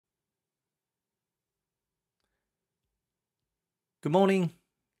Good morning,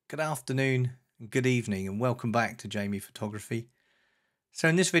 good afternoon, and good evening, and welcome back to Jamie Photography. So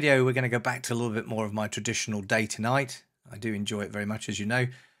in this video, we're going to go back to a little bit more of my traditional day to night. I do enjoy it very much, as you know,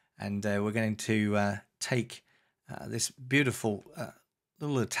 and we're going to take this beautiful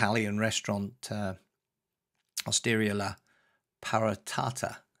little Italian restaurant, Osteria La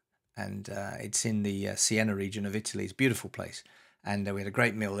Paratata, and it's in the Siena region of Italy. It's a beautiful place, and we had a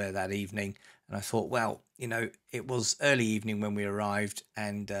great meal there that evening. And I thought, well, you know, it was early evening when we arrived,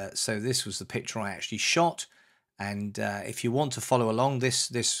 and so this was the picture I actually shot. And if you want to follow along,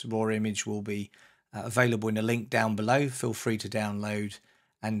 this raw image will be available in a link down below. Feel free to download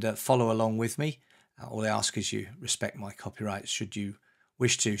and follow along with me. All I ask is you respect my copyrights. Should you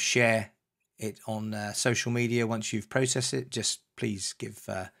wish to share it on social media once you've processed it, just please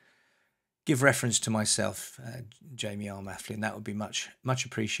give reference to myself, Jamie R. Mafflin. That would be much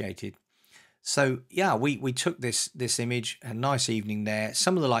appreciated. So yeah, we took this image, a nice evening there.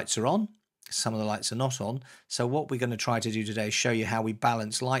 Some of the lights are on, some of the lights are not on. So what we're going to try to do today is show you how we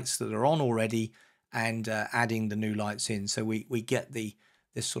balance lights that are on already and adding the new lights in. So we get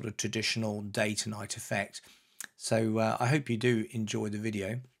this sort of traditional day to night effect. So I hope you do enjoy the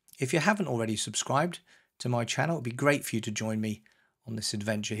video. If you haven't already subscribed to my channel, it'd be great for you to join me on this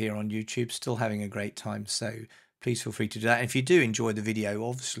adventure here on YouTube. Still having a great time, so please feel free to do that. And if you do enjoy the video,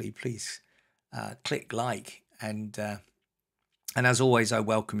 obviously, please click like, and as always, I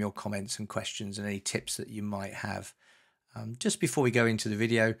welcome your comments and questions and any tips that you might have. Just before we go into the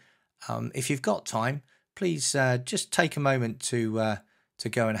video, if you've got time, please just take a moment to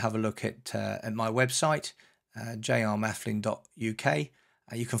go and have a look at my website, jrmafflin.uk.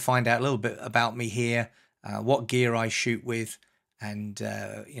 You can find out a little bit about me here, what gear I shoot with, and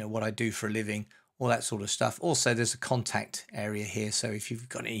you know, what I do for a living, all that sort of stuff. Also, there's a contact area here, so if you've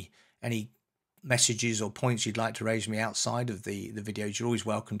got any messages or points you'd like to raise me outside of the videos, you're always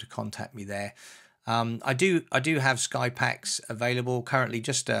welcome to contact me there. I do have sky packs available currently,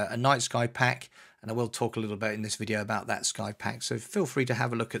 just a night sky pack, and I will talk a little bit in this video about that sky pack, so feel free to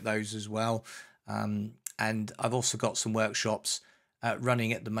have a look at those as well. And I've also got some workshops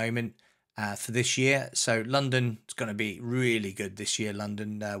running at the moment for this year. So London is going to be really good this year.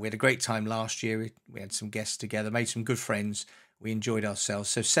 London, we had a great time last year. We had some guests together, made some good friends. We enjoyed ourselves.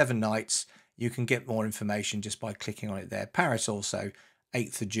 So 7 nights. You can get more information just by clicking on it there. Paris also,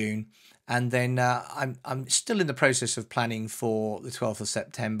 8th of June. And then I'm still in the process of planning for the 12th of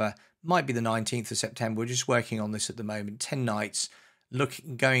September. Might be the 19th of September. We're just working on this at the moment. 10 nights,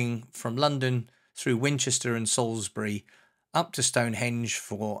 going from London through Winchester and Salisbury up to Stonehenge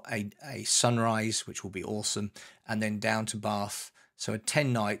for a sunrise, which will be awesome, and then down to Bath. So a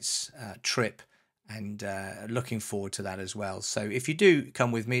 10 nights trip, and looking forward to that as well. So if you do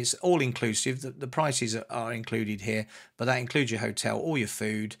come with me, it's all inclusive. The prices are included here, but that includes your hotel, all your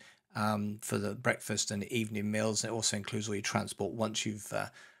food for the breakfast and the evening meals. It also includes all your transport once you've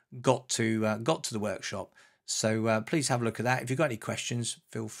got to the workshop. So please have a look at that. If you've got any questions,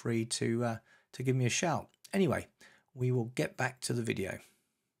 feel free to give me a shout. Anyway, we will get back to the video.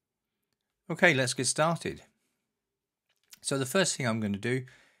 Okay, let's get started. So the first thing I'm going to do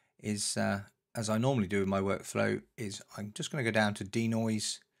is, as I normally do in my workflow, is I'm just going to go down to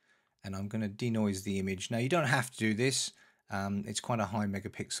denoise, and I'm going to denoise the image. Now, you don't have to do this. It's quite a high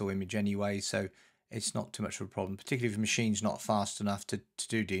megapixel image anyway, so it's not too much of a problem, particularly if the machine's not fast enough to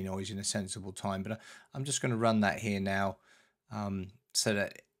do denoise in a sensible time. But I'm just going to run that here now, so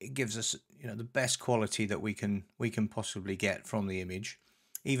that it gives us, you know, the best quality that we can possibly get from the image.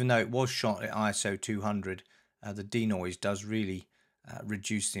 Even though it was shot at ISO 200, the denoise does really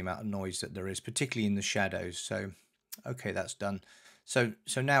reduce the amount of noise that there is, particularly in the shadows. So okay, that's done. So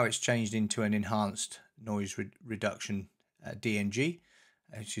now it's changed into an enhanced noise reduction DNG,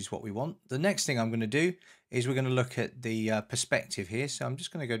 which is what we want. The next thing I'm going to do is we're going to look at the perspective here. So I'm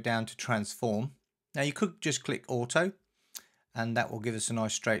just going to go down to transform. Now you could just click auto, and that will give us a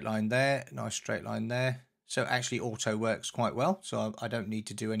nice straight line there, nice straight line there. So actually auto works quite well, so I don't need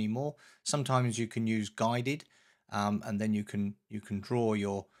to do any more. Sometimes you can use guided, and then you can draw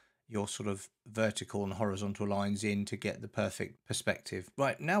your sort of vertical and horizontal lines in to get the perfect perspective.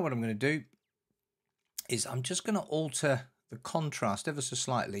 Right, now what I'm going to do is I'm just going to alter the contrast ever so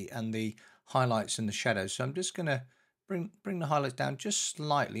slightly and the highlights and the shadows. So I'm just going to bring the highlights down just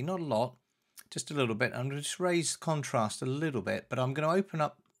slightly, not a lot, just a little bit. I'm going to just raise the contrast a little bit, but I'm going to open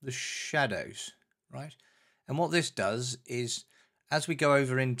up the shadows, right? And what this does is, as we go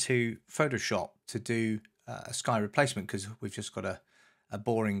over into Photoshop to do a sky replacement, because we've just got a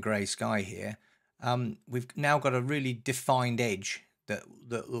boring grey sky here, we've now got a really defined edge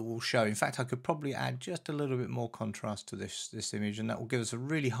that will show. In fact, I could probably add just a little bit more contrast to this image, and that will give us a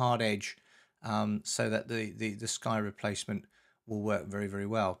really hard edge, so that the sky replacement will work very, very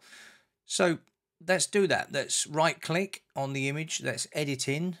well. So let's do that. Let's right click on the image. Let's edit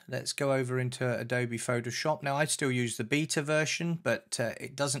in. Let's go over into Adobe Photoshop. Now I still use the beta version, but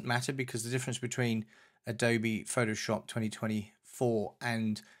it doesn't matter because the difference between Adobe Photoshop 2024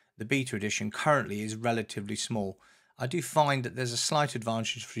 and the beta edition currently is relatively small. I do find that there's a slight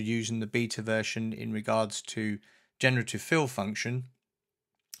advantage for using the beta version in regards to generative fill function,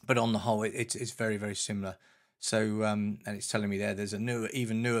 but on the whole it's very, very similar. So and it's telling me there's a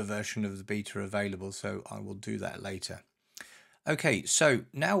even newer version of the beta available, so I will do that later. Okay, so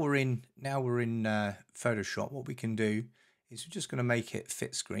now we're in Photoshop. What we can do is we're just going to make it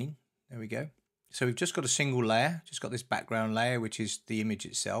fit screen. There we go. So we've just got a single layer, just got this background layer, which is the image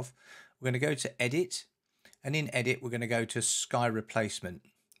itself. We're going to go to Edit, and in Edit we're going to go to Sky Replacement.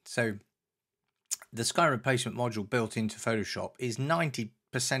 So the Sky Replacement module built into Photoshop is 90%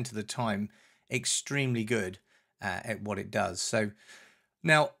 of the time extremely good at what it does. So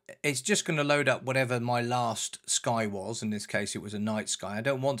now it's just going to load up whatever my last sky was. In this case it was a night sky. I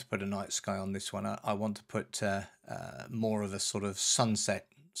don't want to put a night sky on this one. I want to put more of a sort of sunset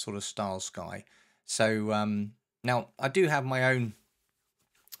sort of style sky. So now I do have my own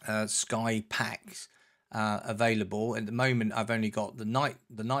sky packs available. At the moment I've only got the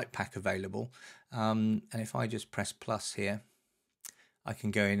night pack available, and if I just press plus here, I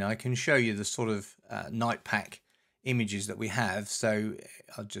can go in. I can show you the sort of night pack images that we have. So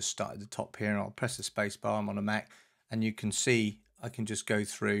I'll just start at the top here and I'll press the space bar. I'm on a Mac, and you can see I can just go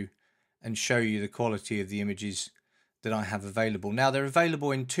through and show you the quality of the images that I have available. Now they're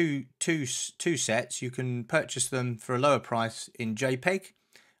available in two sets. You can purchase them for a lower price in JPEG,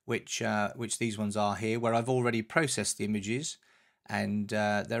 which these ones are here, where I've already processed the images, and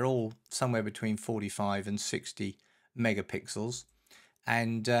they're all somewhere between 45 and 60 megapixels.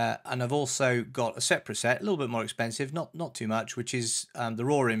 And I've also got a separate set, a little bit more expensive, not too much, which is the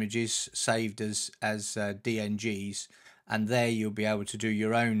raw images saved as DNGs, and there you'll be able to do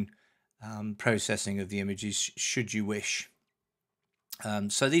your own processing of the images should you wish.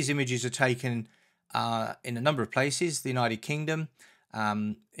 So these images are taken in a number of places: the United Kingdom,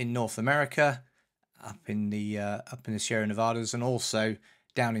 in North America, up in the Sierra Nevadas, and also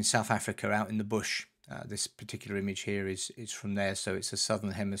down in South Africa, out in the bush. This particular image here is from there, so it's a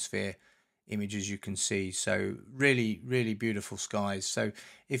southern hemisphere image, as you can see. So really, really beautiful skies. So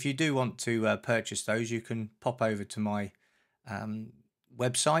if you do want to purchase those, you can pop over to my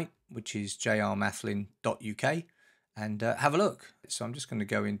website, which is jrmathlin.uk, and have a look. So I'm just going to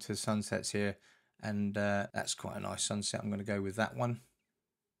go into sunsets here, and that's quite a nice sunset. I'm going to go with that one.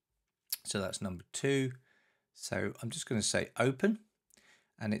 So that's number 2. So I'm just going to say open,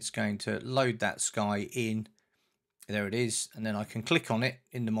 and it's going to load that sky in. There it is, and then I can click on it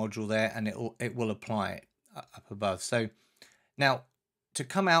in the module there, and it will apply it up above. So now to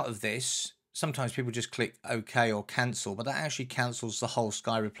come out of this, sometimes people just click OK or cancel, but that actually cancels the whole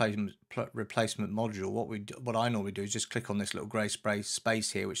sky replacement module. What I normally do is just click on this little grey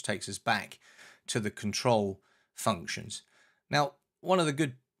space here, which takes us back to the control functions. Now, one of the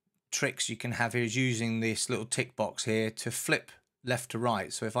good tricks you can have here is using this little tick box here to flip left to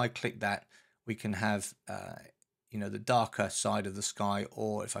right. So if I click that, we can have the darker side of the sky,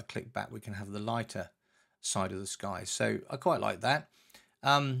 or if I click back, we can have the lighter side of the sky. So I quite like that.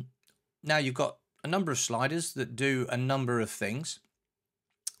 Now you've got a number of sliders that do a number of things.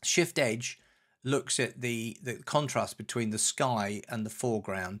 Shift Edge looks at the contrast between the sky and the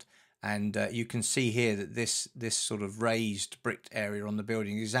foreground, and you can see here that this sort of raised bricked area on the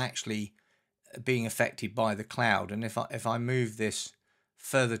building is actually being affected by the cloud. And if I move this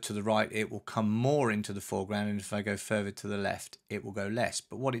further to the right, it will come more into the foreground, and if I go further to the left, it will go less.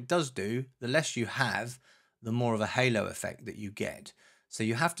 But what it does do, the less you have, the more of a halo effect that you get. So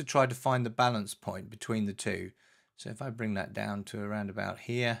you have to try to find the balance point between the two. So if I bring that down to around about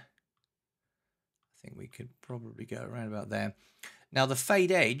here, I think we could probably go around about there. Now the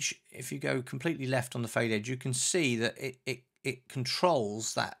fade edge, if you go completely left on the fade edge, you can see that it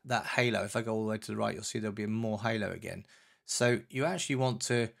controls that halo. If I go all the way to the right, you'll see there'll be more halo again. So you actually want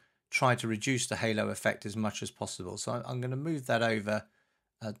to try to reduce the halo effect as much as possible. So I'm going to move that over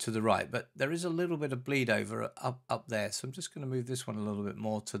to the right, but there is a little bit of bleed over up there. So I'm just going to move this one a little bit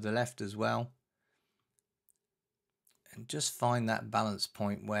more to the left as well, and just find that balance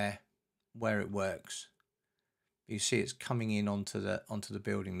point where it works. You see it's coming in onto the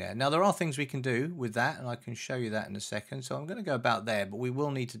building there. Now there are things we can do with that, and I can show you that in a second. So I'm going to go about there, but we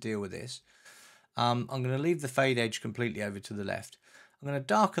will need to deal with this. I'm going to leave the fade edge completely over to the left. I'm going to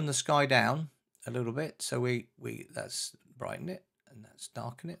darken the sky down a little bit. So that's brighten it and that's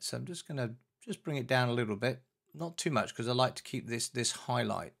darken it. So I'm just going to just bring it down a little bit, not too much, because I like to keep this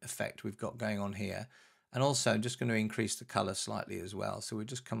highlight effect we've got going on here. And also I'm just going to increase the color slightly as well. So we'll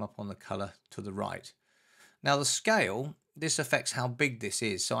just come up on the color to the right. Now the scale, this affects how big this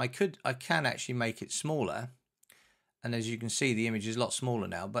is. So I can actually make it smaller. And as you can see, the image is a lot smaller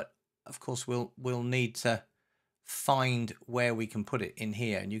now, but of course we'll need to find where we can put it in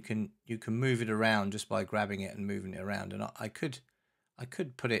here, and you can move it around just by grabbing it and moving it around. And I could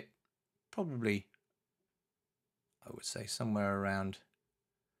put it probably, I would say somewhere around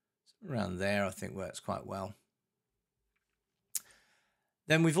there. I think works quite well.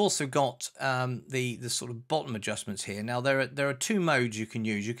 Then we've also got the sort of bottom adjustments here. Now there are two modes you can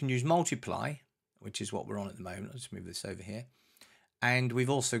use. You can use multiply, which is what we're on at the moment. Let's move this over here. And we've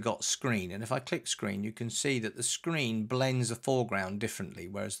also got screen. And if I click screen, you can see that the screen blends the foreground differently,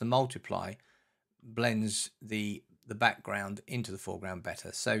 whereas the multiply blends the background into the foreground better.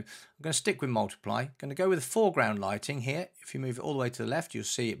 So I'm going to stick with multiply. I'm going to go with the foreground lighting here. If you move it all the way to the left, you'll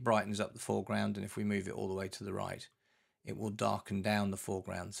see it brightens up the foreground. And if we move it all the way to the right, it will darken down the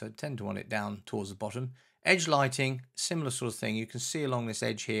foreground. So I tend to want it down towards the bottom. Edge lighting, similar sort of thing. You can see along this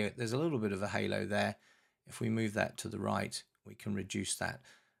edge here, there's a little bit of a halo there. If we move that to the right, we can reduce that.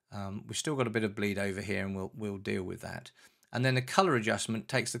 We've still got a bit of bleed over here, and we'll deal with that. And then the color adjustment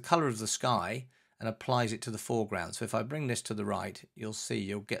takes the color of the sky and applies it to the foreground. So if I bring this to the right, you'll see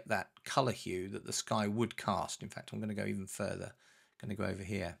you'll get that color hue that the sky would cast. In fact, I'm going to go even further. I'm going to go over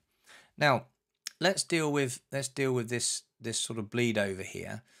here. Now, let's deal with this sort of bleed over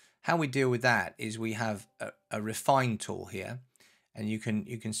here. How we deal with that is we have a refine tool here, and you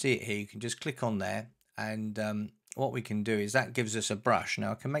can see it here. You can just click on there, and what we can do is that gives us a brush.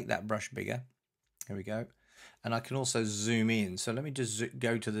 Now I can make that brush bigger. Here we go. And I can also zoom in. So let me just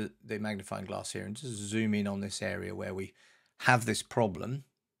go to the magnifying glass here and just zoom in on this area where we have this problem.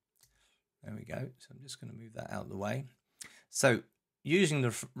 There we go. So I'm just going to move that out of the way. So using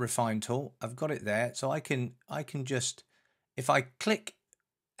the refine tool, I've got it there. So I can just, if I click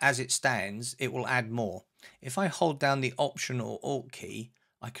as it stands, it will add more. If I hold down the Option or Alt key,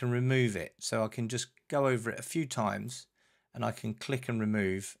 I can remove it. So I can just go over it a few times, and I can click and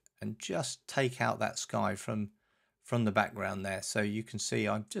remove and just take out that sky from the background there. So you can see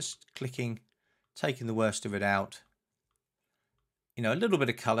I'm just clicking, taking the worst of it out. You know, a little bit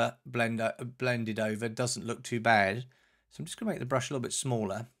of color blended over, doesn't look too bad. So I'm just going to make the brush a little bit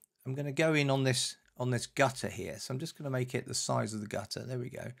smaller. I'm going to go in on this gutter here. So I'm just going to make it the size of the gutter. There we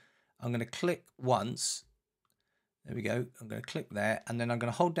go. I'm going to click once. There we go. I'm going to click there, and then I'm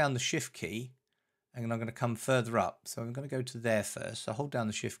going to hold down the Shift key, and then I'm going to come further up. So I'm going to go to there first. So hold down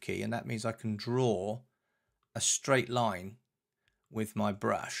the Shift key, and that means I can draw a straight line with my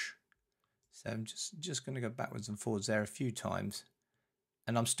brush. So I'm just going to go backwards and forwards there a few times,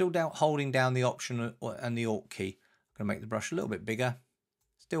 and I'm still holding down the Option and the Alt key. I'm going to make the brush a little bit bigger,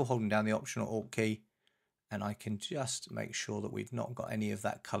 still holding down the Option or Alt key, and I can just make sure that we've not got any of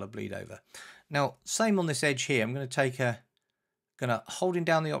that color bleed over. Now, same on this edge here. I'm going to holding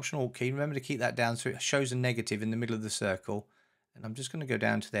down the Option Alt key. Remember to keep that down so it shows a negative in the middle of the circle. And I'm just going to go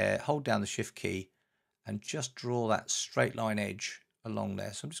down to there, hold down the Shift key, and just draw that straight line edge along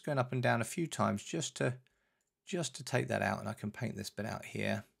there. So I'm just going up and down a few times just to take that out, and I can paint this bit out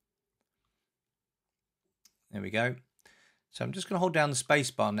here. There we go. So I'm just going to hold down the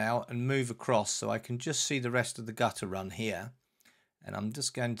space bar now and move across so I can just see the rest of the gutter run here. And I'm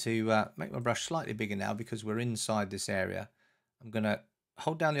just going to make my brush slightly bigger now because we're inside this area. I'm going to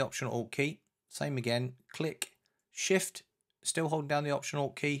hold down the Option Alt key, same again, click, Shift, still holding down the Option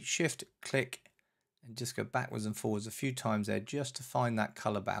Alt key, Shift, click, and just go backwards and forwards a few times there just to find that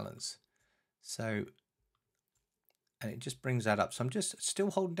color balance. So, and it just brings that up. So I'm just still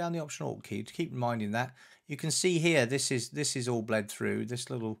holding down the Option Alt key to keep reminding that. You can see here, this is all bled through,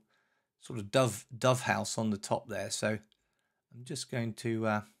 this little sort of dove house on the top there. So I'm just going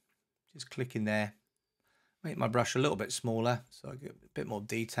to just click in there, make my brush a little bit smaller so I get a bit more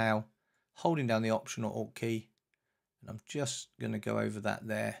detail, holding down the Option or Alt key, and I'm just going to go over that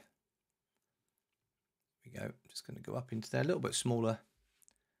there. There we go. I'm just going to go up into there a little bit smaller,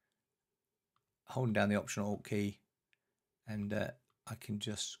 holding down the Option or Alt key, and I can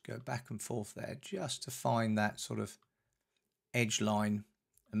just go back and forth there just to find that sort of edge line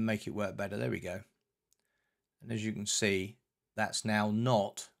and make it work better. There we go. And as you can see, that's now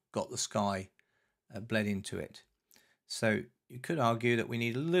not got the sky bled into it. So you could argue that we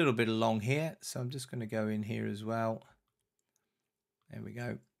need a little bit along here. So I'm just going to go in here as well. There we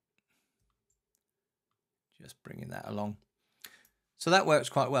go. Just bringing that along. So that works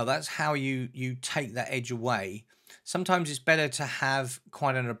quite well. That's how you take that edge away. Sometimes it's better to have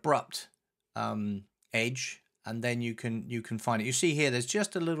quite an abrupt edge, and then you can find it. You see here, there's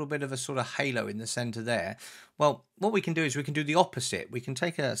just a little bit of a sort of halo in the center there. Well, what we can do is we can do the opposite. We can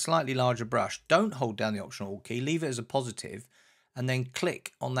take a slightly larger brush. Don't hold down the Option Alt key. Leave it as a positive, and then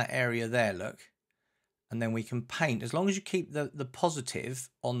click on that area there. Look, and then we can paint. As long as you keep the positive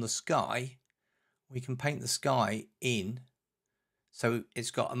on the sky, we can paint the sky in. So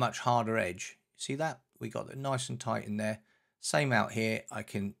it's got a much harder edge. See that? We got it nice and tight in there. Same out here. I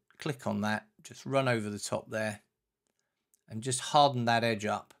can click on that, just run over the top there and just harden that edge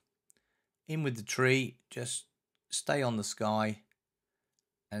up. In with the tree, just stay on the sky.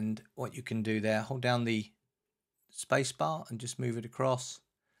 And what you can do there, hold down the space bar and just move it across.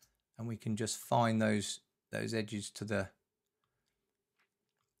 And we can just find those edges to the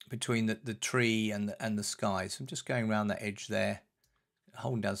between the tree and the sky. So I'm just going around that edge there.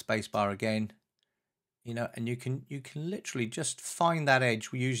 Holding down the space bar again, and you can literally just find that edge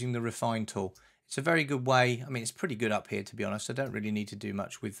using the refine tool. It's a very good way. I mean, it's pretty good up here, to be honest. I don't really need to do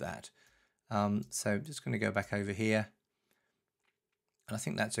much with that. So I'm just going to go back over here, and I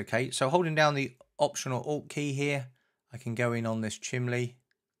think that's okay. So holding down the Optional Alt key here, I can go in on this chimney,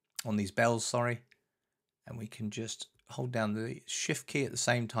 on these bells, sorry, and we can just hold down the Shift key at the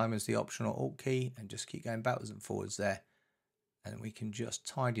same time as the Optional Alt key, and just keep going backwards and forwards there. And we can just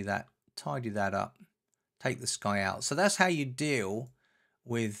tidy that up, take the sky out. So that's how you deal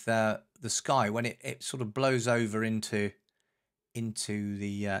with the sky when it sort of blows over into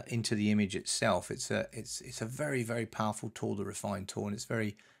the image itself. It's a very, very powerful tool, the refine tool, and it's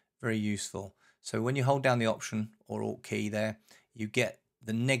very, very useful. So when you hold down the Option or Alt key there, you get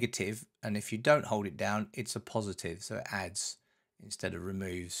the negative, and if you don't hold it down, it's a positive. So it adds instead of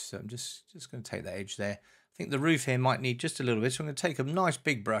removes. So I'm just going to take that edge there. I think the roof here might need just a little bit, so I'm going to take a nice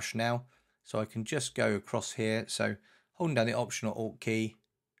big brush now, so I can just go across here. So holding down the Optional Alt key,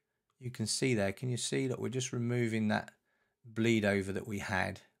 you can see there. Can you see that we're just removing that bleed over that we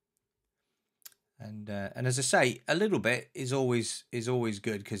had? And as I say, a little bit is always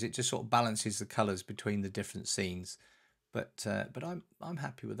good, because it just sort of balances the colours between the different scenes. But I'm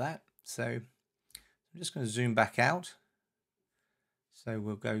happy with that. So I'm just going to zoom back out. So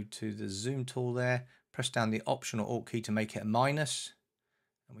we'll go to the zoom tool there. Press down the Optional Alt key to make it a minus,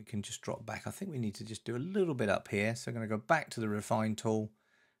 and we can just drop back. I think we need to just do a little bit up here. So I'm going to go back to the refine tool.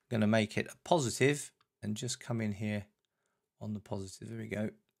 I'm going to make it a positive and just come in here on the positive. There we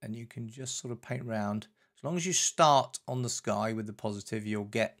go. And you can just sort of paint around. As long as you start on the sky with the positive, you'll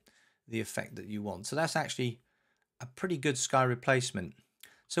get the effect that you want. So that's actually a pretty good sky replacement.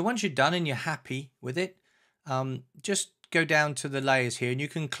 So once you're done and you're happy with it, just go down to the layers here, and you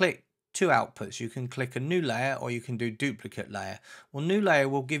can click two outputs. You can click a new layer, or you can do duplicate layer. Well, new layer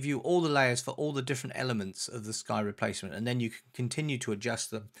will give you all the layers for all the different elements of the sky replacement, and then you can continue to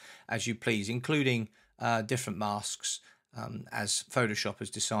adjust them as you please, including different masks as Photoshop has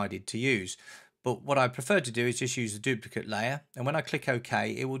decided to use. But what I prefer to do is just use the duplicate layer, and when I click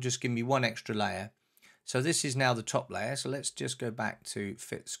OK, it will just give me one extra layer. So this is now the top layer. So let's just go back to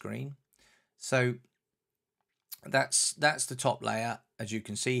fit screen. So that's the top layer. As you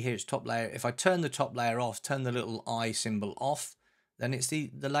can see here, it's top layer. If I turn the top layer off, turn the little eye symbol off, then it's the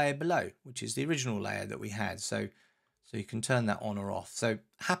layer below, which is the original layer that we had. So you can turn that on or off. So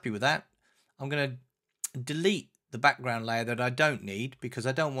happy with that. I'm going to delete the background layer that I don't need, because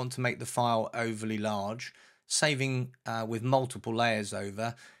I don't want to make the file overly large. Saving with multiple layers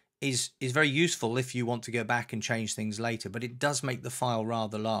over is very useful if you want to go back and change things later, but it does make the file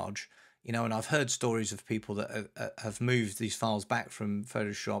rather large. And I've heard stories of people that have moved these files back from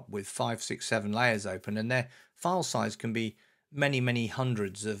Photoshop with 5, 6, 7 layers open, and their file size can be many, many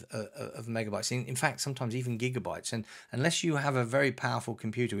hundreds of megabytes. In fact, sometimes even gigabytes. And unless you have a very powerful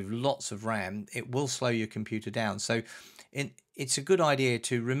computer with lots of RAM, it will slow your computer down. So it's a good idea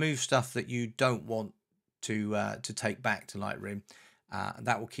to remove stuff that you don't want to take back to Lightroom.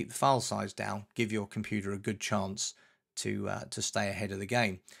 That will keep the file size down, give your computer a good chance to stay ahead of the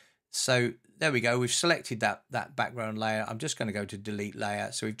game. So there we go. We've selected that background layer. I'm just going to go to delete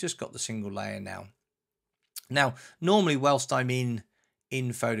layer. So we've just got the single layer now. Now, normally whilst I'm in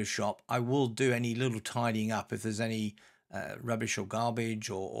Photoshop, I will do any little tidying up if there's any rubbish or garbage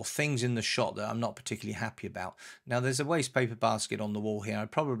or things in the shot that I'm not particularly happy about. Now, there's a waste paper basket on the wall here.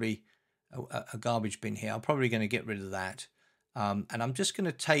 A garbage bin here. I'm probably going to get rid of that. And I'm just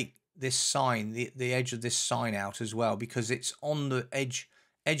going to take this sign, the edge of this sign out as well, because it's on the edge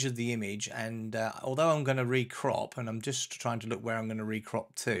of the image, and although I'm going to recrop, and I'm just trying to look where I'm going to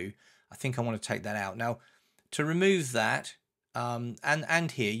recrop to, I think I want to take that out. Now, to remove that,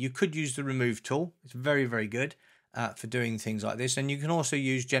 and here. You could use the remove tool. It's very, very good for doing things like this. And you can also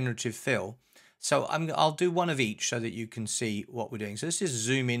use generative fill. So I'll do one of each so that you can see what we're doing. So let's just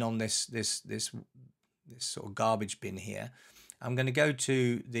zoom in on this sort of garbage bin here. I'm going to go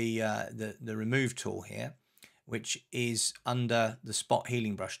to the remove tool here, which is under the spot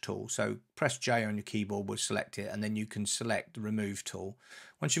healing brush tool. So press J on your keyboard, will select it, and then you can select the remove tool.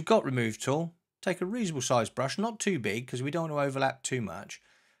 Once you've got remove tool, take a reasonable sized brush, not too big because we don't want to overlap too much.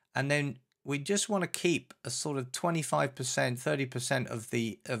 And then we just want to keep a sort of 25%,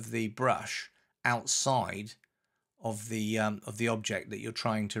 30% of the brush outside of the object that you're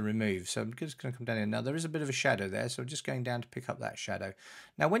trying to remove. So I'm just going to come down here. Now there is a bit of a shadow there, so I'm just going down to pick up that shadow.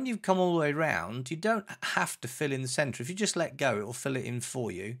 Now when you've come all the way around, you don't have to fill in the center. If you just let go, it will fill it in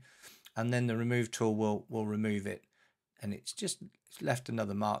for you, and then the remove tool will remove it. And it's left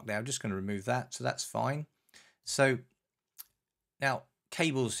another mark there. I'm just going to remove that, so that's fine. So now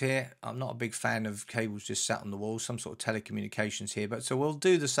cables here, I'm not a big fan of cables just sat on the wall, some sort of telecommunications here, but so we'll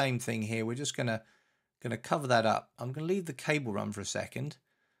do the same thing here. We're just going to cover that up. I'm going to leave the cable run for a second.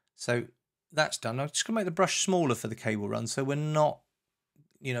 So that's done. I'm just going to make the brush smaller for the cable run so we're not,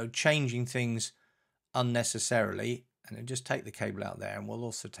 changing things unnecessarily. And then just take the cable out there, and we'll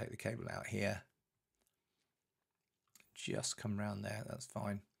also take the cable out here. Just come around there, that's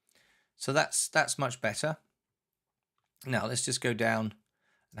fine. So that's much better. Now let's just go down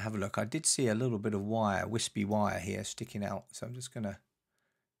and have a look. I did see a little bit of wire, wispy wire here sticking out. So I'm just gonna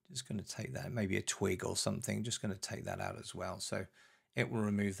take that, maybe a twig or something, just going to take that out as well. So it will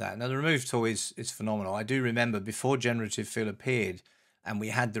remove that. Now the remove tool is phenomenal. I do remember before generative fill appeared and we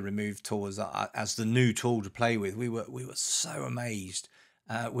had the remove tool as the new tool to play with, we were so amazed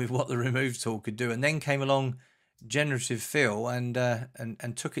with what the remove tool could do. And then came along generative fill and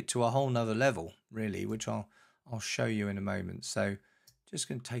took it to a whole nother level, really, which I'll show you in a moment. So just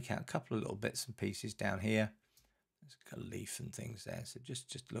going to take out a couple of little bits and pieces down here. There's got a leaf and things there, so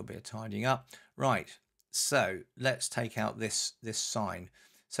just a little bit of tidying up. Right, so let's take out this sign.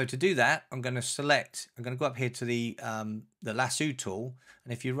 So to do that, I'm going to go up here to the lasso tool,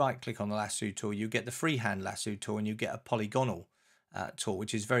 and if you right click on the lasso tool, you get the freehand lasso tool, and you get a polygonal tool,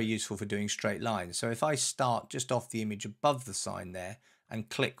 which is very useful for doing straight lines. So if I start just off the image above the sign there and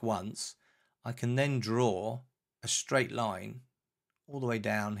click once, I can then draw a straight line all the way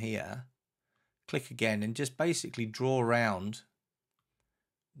down here. Click again and just basically draw around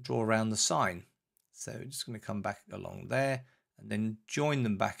the sign. So just going to come back along there and then join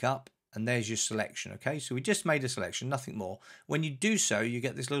them back up, and there's your selection. Okay, so we just made a selection, nothing more. When you do so, you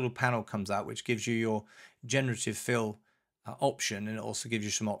get this little panel comes out which gives you your generative fill option, and it also gives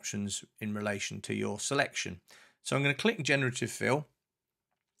you some options in relation to your selection. So I'm going to click generative fill.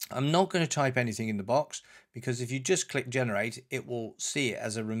 I'm not going to type anything in the box because if you just click generate, it will see it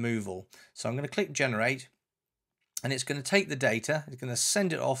as a removal. So I'm going to click generate, and it's going to take the data, it's going to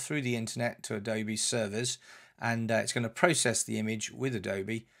send it off through the internet to Adobe servers, and it's going to process the image with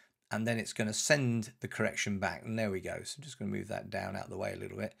Adobe, and then it's going to send the correction back. And there we go. So I'm just going to move that down out of the way a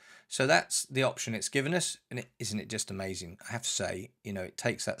little bit. So that's the option it's given us, and isn't it just amazing? I have to say, it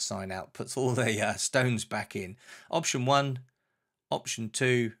takes that sign out, puts all the stones back in. Option 1, option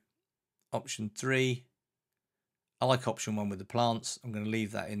 2, option 3. I like option 1 with the plants. I'm going to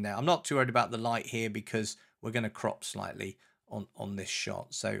leave that in there. I'm not too worried about the light here because we're going to crop slightly on this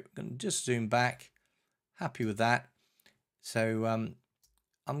shot. So I'm going to just zoom back. Happy with that. So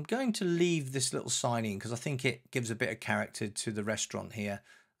I'm going to leave this little sign in because I think it gives a bit of character to the restaurant here.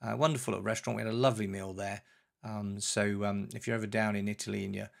 Wonderful little restaurant. We had a lovely meal there. So if you're ever down in Italy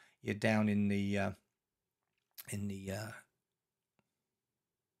and you're down in the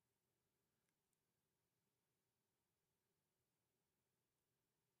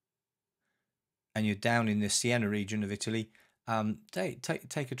and you're down in the Siena region of Italy,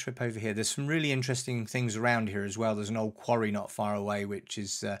 take a trip over here. There's some really interesting things around here as well. There's an old quarry not far away, which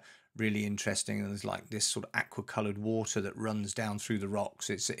is really interesting. And there's like this sort of aqua-coloured water that runs down through the rocks.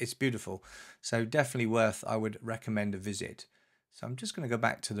 It's beautiful. So definitely I would recommend a visit. So I'm just going to go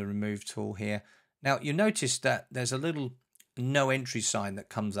back to the remove tool here. Now you notice that there's a little no entry sign that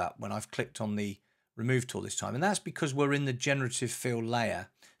comes up when I've clicked on the remove tool this time, and that's because we're in the generative fill layer.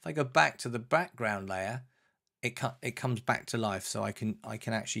 If I go back to the background layer, it comes back to life, so I can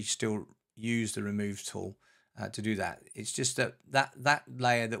actually still use the remove tool to do that. It's just that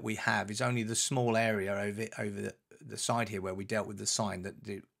layer that we have is only the small area over the side here where we dealt with the sign that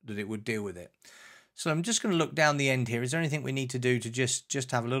it would deal with it. So I'm just going to look down the end here. Is there anything we need to do to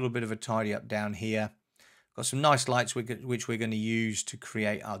just have a little bit of a tidy up down here? Got some nice lights which we're going to use to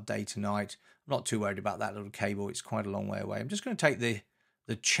create our day to night. I'm not too worried about that little cable. It's quite a long way away. I'm just going to take the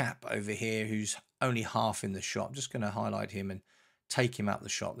chap over here who's only half in the shot. I'm just going to highlight him and take him out the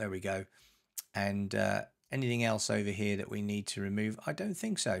shot. There we go. And anything else over here that we need to remove? I don't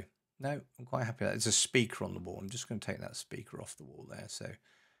think so. No, I'm quite happy with that. There's a speaker on the wall. I'm just going to take that speaker off the wall there. So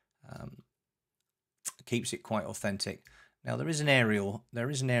it keeps it quite authentic. Now there is an aerial. There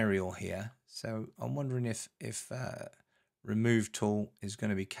is an aerial here. So I'm wondering if remove tool is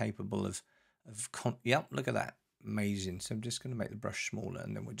going to be capable of yep, look at that. Amazing. So I'm just going to make the brush smaller,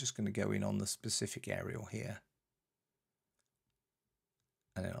 and then we're just going to go in on the specific aerial here.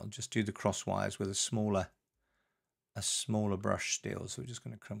 And then I'll just do the cross wires with a smaller brush still. So we're just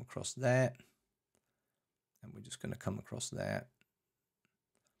going to come across there, and we're just going to come across there.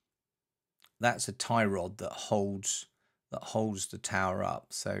 That's a tie rod that holds the tower up.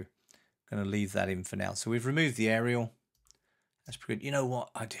 So I'm going to leave that in for now. So we've removed the aerial. That's pretty good. You know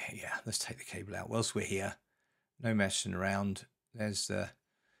what? Yeah, let's take the cable out whilst we're here. No messing around. There's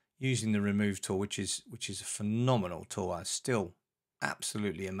using the remove tool, which is a phenomenal tool. It still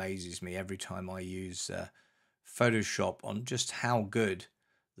absolutely amazes me every time I use Photoshop on just how good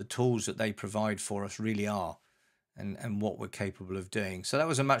the tools that they provide for us really are, and what we're capable of doing. So that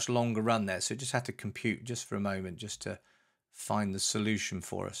was a much longer run there. So just had to compute just for a moment just to find the solution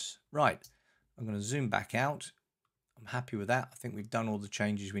for us. Right. I'm going to zoom back out. I'm happy with that. I think we've done all the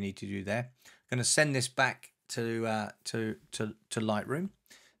changes we need to do there. I'm going to send this back to Lightroom.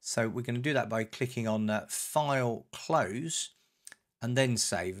 So we're going to do that by clicking on File, Close, and then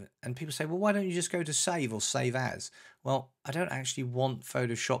Save. And people say, well, why don't you just go to Save or Save As? Well, I don't actually want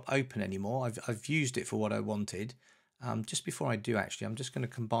Photoshop open anymore. I've used it for what I wanted. Just before I do, actually, I'm just going to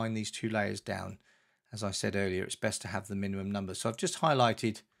combine these two layers down. As I said earlier, it's best to have the minimum number. So I've just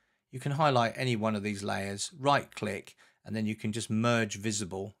highlighted. You can highlight any one of these layers, right click, and then you can just merge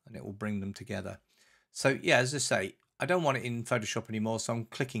visible, and it will bring them together. So yeah, as I say, I don't want it in Photoshop anymore, so I'm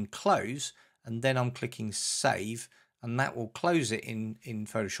clicking close, and then I'm clicking save, and that will close it in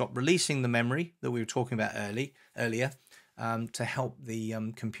Photoshop, releasing the memory that we were talking about earlier to help the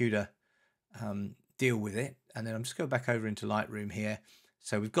computer deal with it. And then I'm just going back over into Lightroom here.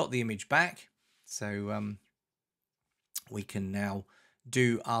 So we've got the image back, so we can now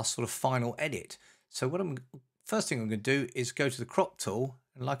do our sort of final edit. So first thing I'm going to do is go to the crop tool,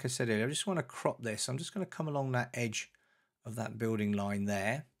 and like I said earlier, I just want to crop this. I'm just going to come along that edge of that building line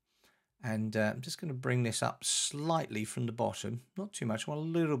there, and I'm just going to bring this up slightly from the bottom, not too much. I want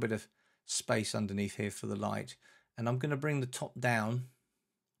a little bit of space underneath here for the light, and I'm going to bring the top down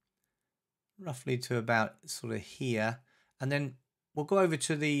roughly to about sort of here, and then we'll go over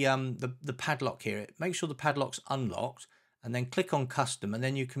to the padlock here. Make sure the padlock's unlocked, and then click on custom, and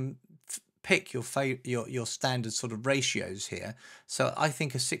then you can pick your standard sort of ratios here. So I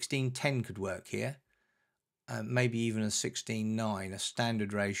think a 16:10 could work here, maybe even a 16:9, a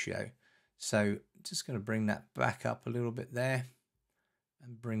standard ratio. So just going to bring that back up a little bit there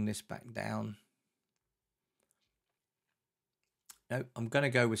and bring this back down. No, I'm going to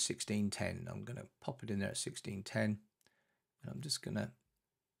go with 16:10. I'm going to pop it in there at 16:10, and I'm just going to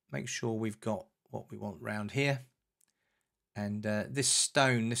make sure we've got what we want round here. And this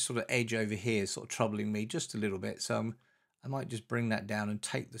stone, this sort of edge over here is sort of troubling me just a little bit. So I might just bring that down and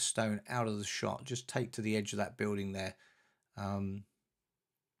take the stone out of the shot. Just take to the edge of that building there.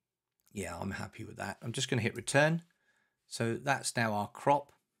 Yeah, I'm happy with that. I'm just going to hit return. So that's now our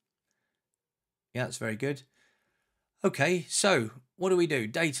crop. Yeah, that's very good. Okay, so what do we do?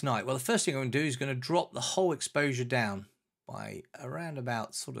 Day to night. Well, the first thing I'm going to do is going to drop the whole exposure down by around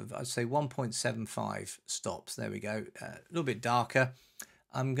about sort of, I'd say 1.75 stops. There we go. A little bit darker.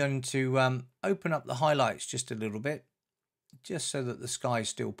 I'm going to open up the highlights just a little bit, just so that the sky is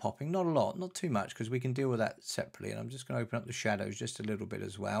still popping. Not a lot, not too much, because we can deal with that separately. And I'm just going to open up the shadows just a little bit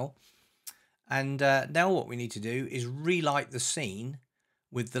as well. And now what we need to do is relight the scene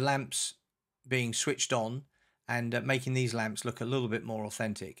with the lamps being switched on and making these lamps look a little bit more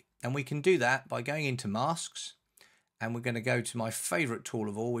authentic. And we can do that by going into masks, and we're going to go to my favorite tool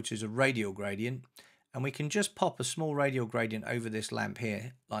of all, which is a radial gradient. And we can just pop a small radial gradient over this lamp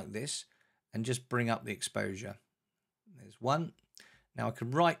here like this and just bring up the exposure. There's one. Now I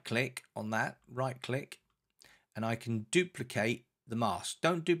can right click on that, right click, and I can duplicate the mask.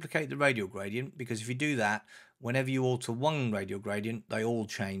 Don't duplicate the radial gradient, because if you do that, whenever you alter one radial gradient, they all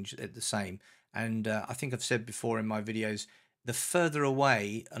change at the same. And I think I've said before in my videos, the further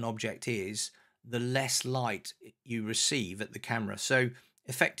away an object is, the less light you receive at the camera. So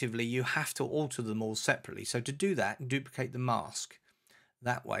effectively you have to alter them all separately. So to do that, duplicate the mask.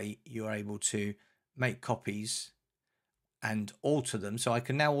 That way you're able to make copies and alter them. So I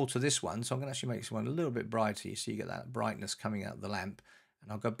can now alter this one. So I'm going to actually make this one a little bit brighter, so you get that brightness coming out of the lamp.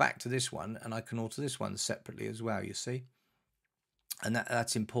 And I'll go back to this one, and I can alter this one separately as well, you see. And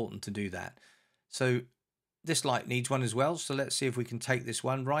that's important to do that. So this light needs one as well. So let's see if we can take this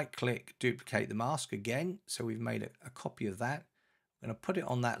one, right click, duplicate the mask again. So we've made a copy of that. I'm going to put it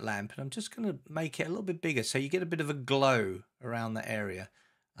on that lamp, and I'm just going to make it a little bit bigger so you get a bit of a glow around that area.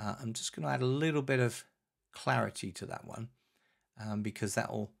 I'm just going to add a little bit of clarity to that one because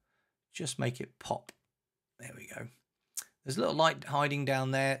that will just make it pop. There we go. There's a little light hiding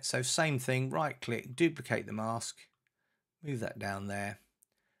down there. So same thing, right click, duplicate the mask, move that down there,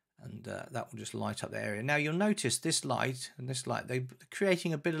 and that will just light up the area. Now you'll notice this light and this light, they're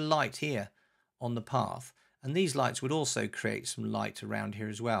creating a bit of light here on the path. And these lights would also create some light around here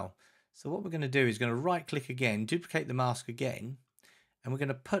as well. So what we're going to do is going to right click again, duplicate the mask again, and we're going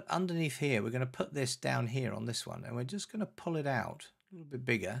to put underneath here, we're going to put this down here on this one, and we're just going to pull it out a little bit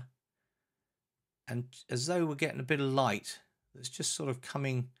bigger. And as though we're getting a bit of light that's just sort of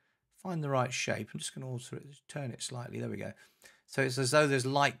coming, find the right shape. I'm just going to alter it, turn it slightly. There we go. So it's as though there's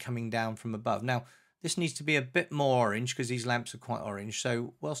light coming down from above. Now, this needs to be a bit more orange because these lamps are quite orange.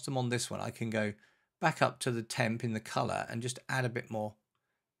 So whilst I'm on this one, I can go back up to the temp in the color and just add a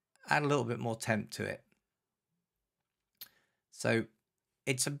little bit more temp to it. So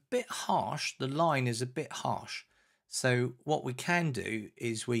it's a bit harsh. The line is a bit harsh. So what we can do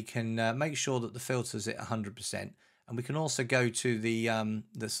is we can make sure that the filter's at 100%, and we can also go to the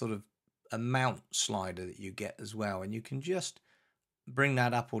sort of amount slider that you get as well, and you can just bring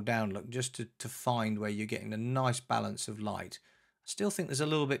that up or down, look, just to find where you're getting a nice balance of light. I still think there's a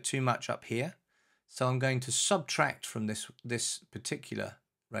little bit too much up here. So I'm going to subtract from this particular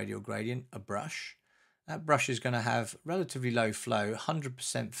radial gradient a brush. That brush is going to have relatively low flow,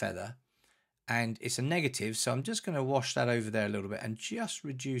 100% feather, and it's a negative. So I'm just going to wash that over there a little bit and just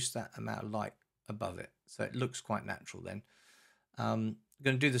reduce that amount of light above it. So it looks quite natural then. I'm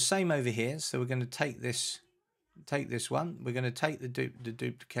going to do the same over here. So we're going to take this one. We're going to take the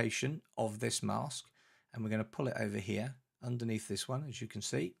duplication of this mask, and we're going to pull it over here underneath this one, as you can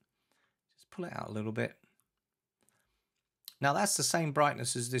see. Pull it out a little bit. Now that's the same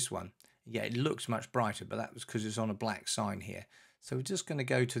brightness as this one. Yeah, it looks much brighter, but that was because it's on a black sign here. So we're just going to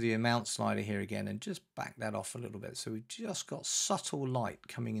go to the amount slider here again and just back that off a little bit. So we've just got subtle light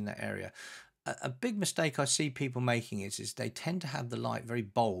coming in that area. A big mistake I see people making is they tend to have the light very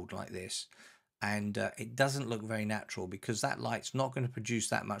bold like this, and it doesn't look very natural because that light's not going to produce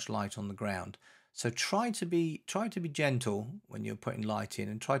that much light on the ground. So try to be gentle when you're putting light in,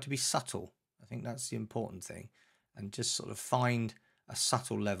 and try to be subtle. I think that's the important thing, and just sort of find a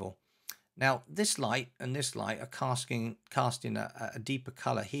subtle level. Now this light and this light are casting a deeper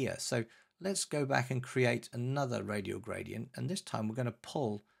color here. So let's go back and create another radial gradient, and this time we're going to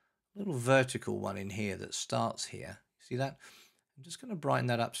pull a little vertical one in here that starts here. See that? I'm just going to brighten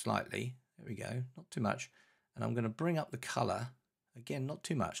that up slightly. There we go, not too much. And I'm going to bring up the color again, not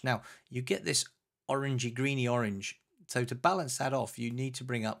too much. Now you get this orangey greeny orange. So to balance that off, you need to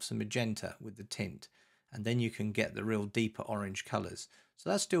bring up some magenta with the tint, and then you can get the real deeper orange colors. So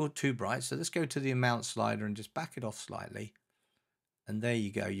that's still too bright. So let's go to the amount slider and just back it off slightly. And there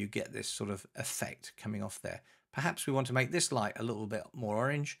you go. You get this sort of effect coming off there. Perhaps we want to make this light a little bit more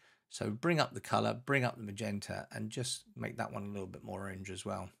orange. So bring up the color, bring up the magenta, and just make that one a little bit more orange as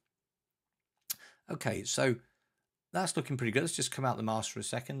well. Okay, so that's looking pretty good. Let's just come out the mask for a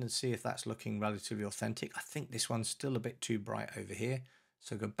second and see if that's looking relatively authentic. I think this one's still a bit too bright over here.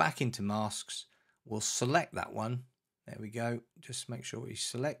 So go back into masks. We'll select that one. There we go. Just make sure we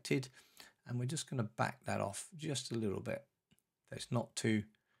selected. And we're just going to back that off just a little bit. That's not too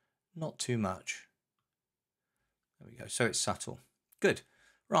much. There we go. So it's subtle. Good.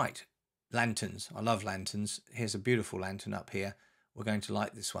 Right. Lanterns. I love lanterns. Here's a beautiful lantern up here. We're going to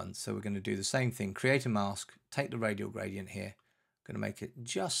light this one. So we're going to do the same thing. Create a mask, take the radial gradient here. I'm going to make it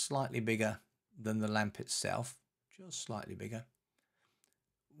just slightly bigger than the lamp itself. Just slightly bigger.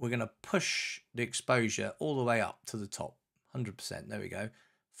 We're going to push the exposure all the way up to the top. 100%. There we go.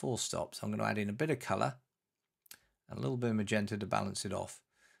 4 stops. I'm going to add in a bit of color and a little bit of magenta to balance it off.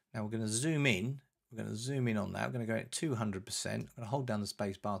 Now we're going to zoom in. We're going to zoom in on that. We're going to go at 200%. I'm going to hold down the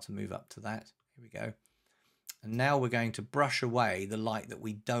space bar to move up to that. Here we go. And now we're going to brush away the light that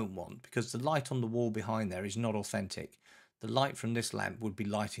we don't want, because the light on the wall behind there is not authentic. The light from this lamp would be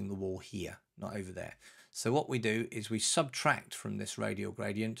lighting the wall here, not over there. So what we do is we subtract from this radial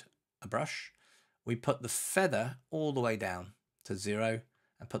gradient a brush. We put the feather all the way down to 0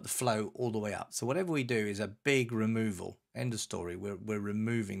 and put the flow all the way up. So whatever we do is a big removal. End of story. We're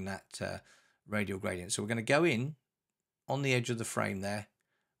removing that radial gradient. So we're going to go in on the edge of the frame there.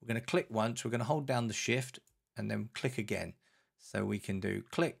 We're going to click once. We're going to hold down the shift and then click again. So we can do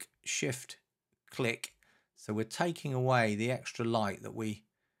click, shift, click. So we're taking away the extra light that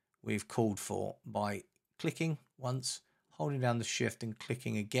we've called for by clicking once, holding down the shift and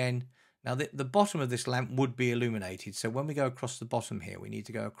clicking again. Now the bottom of this lamp would be illuminated. So when we go across the bottom here, we need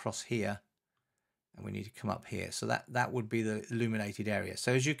to go across here and we need to come up here. So that would be the illuminated area.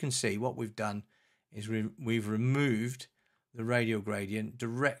 So as you can see, what we've done is we've removed the radial gradient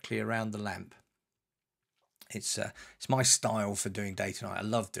directly around the lamp. It's my style for doing data night. I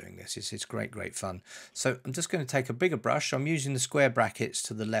love doing this. It's great fun. So I'm just going to take a bigger brush. I'm using the square brackets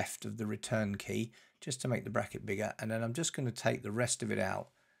to the left of the return key just to make the bracket bigger. And then I'm just going to take the rest of it out.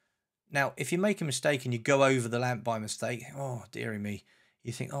 Now, if you make a mistake and you go over the lamp by mistake, oh, dearie me,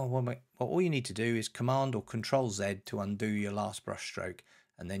 you think, oh, well, all you need to do is Command or Control Z to undo your last brush stroke,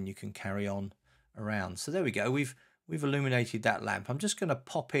 and then you can carry on around. So there we go. We've illuminated that lamp. I'm just going to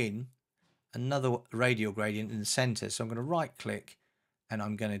pop in another radial gradient in the center. So I'm going to right click and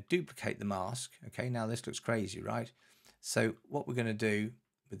I'm going to duplicate the mask. Okay, now this looks crazy, right? So what we're going to do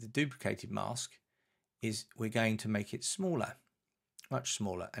with the duplicated mask is we're going to make it smaller, much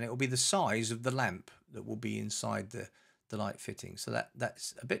smaller, and it will be the size of the lamp that will be inside the light fitting. So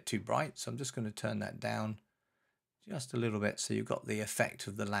that's a bit too bright, so I'm just going to turn that down just a little bit so you've got the effect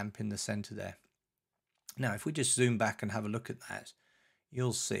of the lamp in the center there. Now if we just zoom back and have a look at that,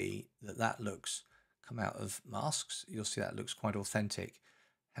 you'll see that looks, come out of masks, you'll see that looks quite authentic.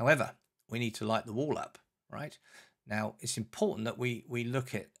 However, we need to light the wall up, right? Now it's important that we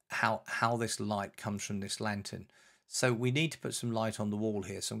look at how this light comes from this lantern. So we need to put some light on the wall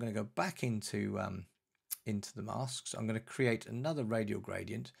here. So I'm going to go back into the masks. I'm going to create another radial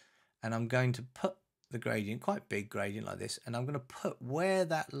gradient, and I'm going to put the gradient, quite big gradient like this, and I'm going to put where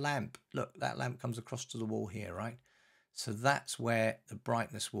that lamp, look, that lamp comes across to the wall here, right? So that's where the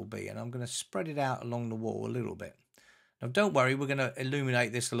brightness will be, and I'm going to spread it out along the wall a little bit. Now don't worry, we're going to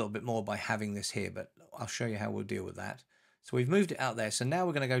illuminate this a little bit more by having this here, but I'll show you how we'll deal with that. So we've moved it out there. So now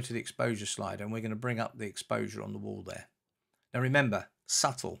we're going to go to the exposure slider, and we're going to bring up the exposure on the wall there. Now remember,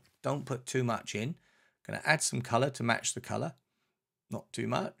 subtle, don't put too much in. Going to add some color to match the color, not too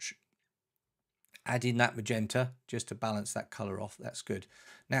much. Add in that magenta just to balance that color off. That's good.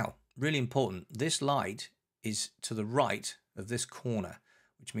 Now, really important, this light is to the right of this corner,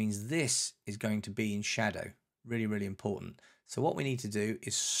 which means this is going to be in shadow. Really important. So what we need to do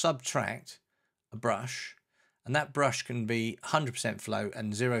is subtract a brush, and that brush can be 100% flow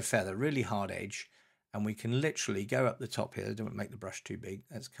and 0 feather, really hard edge. And we can literally go up the top here. Don't make the brush too big.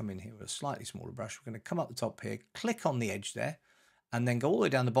 Let's come in here with a slightly smaller brush. We're going to come up the top here, click on the edge there, and then go all the way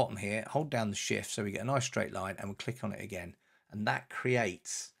down the bottom here, hold down the shift so we get a nice straight line, and we'll click on it again. And that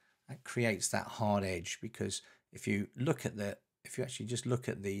creates that hard edge, because if you actually just look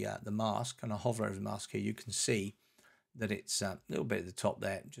at the mask, and I hover over the mask here, you can see that it's a little bit at the top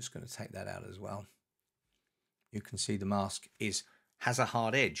there. I'm just going to take that out as well. You can see the mask has a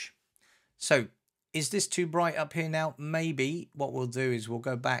hard edge. So is this too bright up here now? Maybe. What we'll do is we'll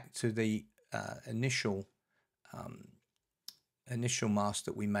go back to the initial mask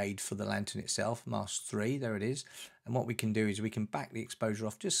that we made for the lantern itself, mask 3, there it is. And what we can do is we can back the exposure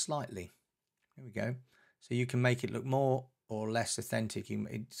off just slightly. There we go. So you can make it look more or less authentic.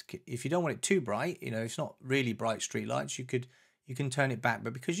 If you don't want it too bright, it's not really bright street lights, you can turn it back.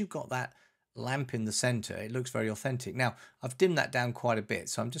 But because you've got that lamp in the center, it looks very authentic. Now I've dimmed that down quite a bit,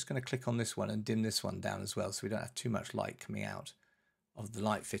 so I'm just going to click on this one and dim this one down as well, so we don't have too much light coming out of the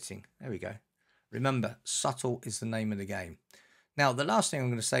light fitting. There we go. Remember, subtle is the name of the game. Now the last thing I'm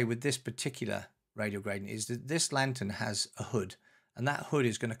going to say with this particular radial gradient is that this lantern has a hood, and that hood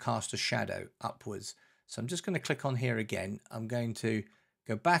is going to cast a shadow upwards. So I'm just going to click on here again. I'm going to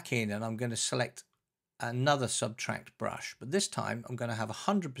go back in and I'm going to select another subtract brush, but this time I'm going to have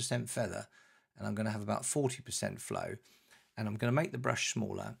 100% feather, and I'm going to have about 40% flow, and I'm going to make the brush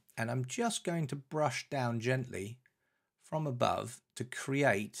smaller, and I'm just going to brush down gently from above to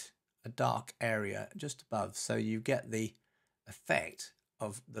create a dark area just above, so you get the effect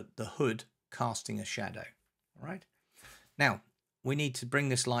of the hood casting a shadow. All right, now we need to bring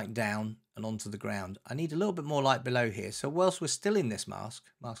this light down and onto the ground. I need a little bit more light below here, so whilst we're still in this mask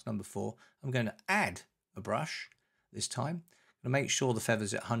number 4, I'm going to add a brush this time. I'm going to make sure the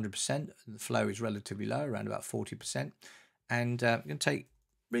feather's at 100% and the flow is relatively low, around about 40%. And I'm going to take a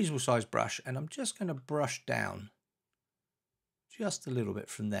reasonable sized brush, and I'm just going to brush down just a little bit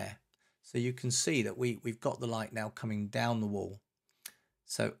from there. So you can see that we've got the light now coming down the wall.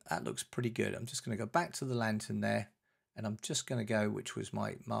 So that looks pretty good. I'm just going to go back to the lantern there, And I'm just going to go, which was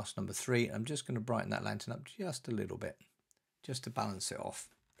my mask number 3. I'm just going to brighten that lantern up just a little bit, just to balance it off.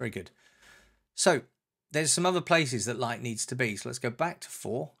 Very good. So there's some other places that light needs to be. So let's go back to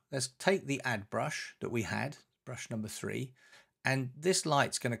 4. Let's take the add brush that we had, brush number 3. And this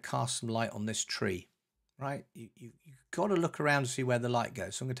light's going to cast some light on this tree, right? You've got to look around to see where the light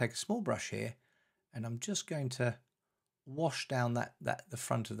goes. So I'm going to take a small brush here, and I'm just going to wash down the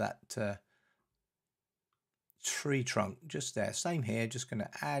front of that tree trunk just there. Same here, just going to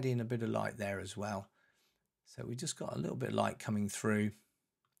add in a bit of light there as well. So we just got a little bit of light coming through.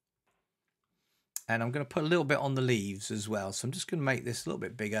 And I'm going to put a little bit on the leaves as well. So I'm just going to make this a little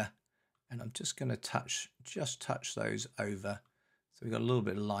bit bigger, and I'm just going to just touch those over. So we've got a little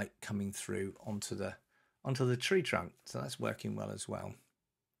bit of light coming through onto the tree trunk. So that's working well as well.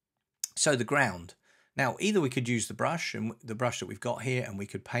 So the ground. Now, either we could use the brush that we've got here, and we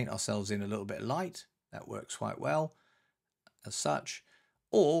could paint ourselves in a little bit of light. That works quite well as such.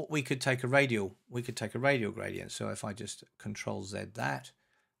 Or we could take a radial. We could take a radial gradient. So if I just Control Z that,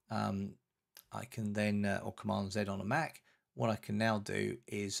 I can then, or Command Z on a Mac, what I can now do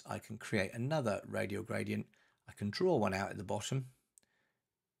is I can create another radial gradient. I can draw one out at the bottom,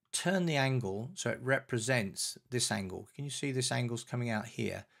 turn the angle so it represents this angle. Can you see this angle's coming out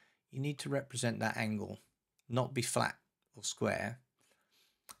here? You need to represent that angle, not be flat or square.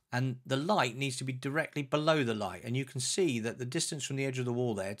 And the light needs to be directly below the light. And you can see that the distance from the edge of the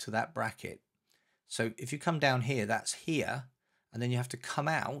wall there to that bracket. So if you come down here, that's here. And then you have to come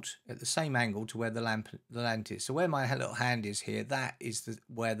out at the same angle to where the lamp is. So where my little hand is here, that is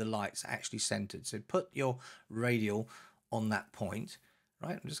where the light's actually centered. So put your radial on that point,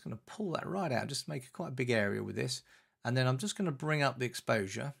 right? I'm just going to pull that right out, just make quite a big area with this. And then I'm just going to bring up the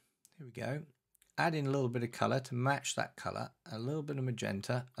exposure. Here we go. Add in a little bit of color to match that color, a little bit of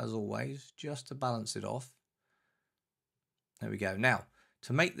magenta as always, just to balance it off. There we go. Now,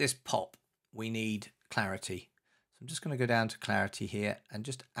 to make this pop, we need clarity. I'm just going to go down to clarity here and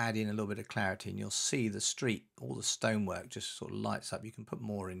just add in a little bit of clarity, and you'll see the street, all the stonework just sort of lights up. You can put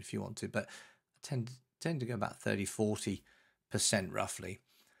more in if you want to, but I tend to go about 30–40% roughly.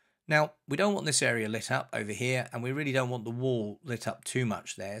 Now, we don't want this area lit up over here, and we really don't want the wall lit up too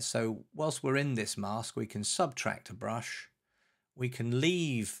much there. So whilst we're in this mask, we can subtract a brush. We can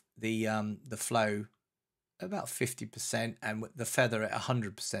leave the flow about 50% and the feather at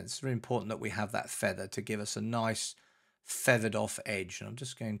 100%. It's very important that we have that feather to give us a nice feathered off edge. And I'm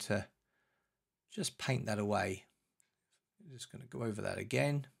just going to just paint that away. I'm just going to go over that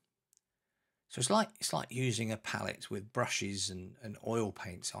again. So it's like using a palette with brushes and oil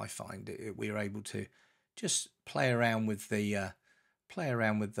paints. I find we're able to just play around with the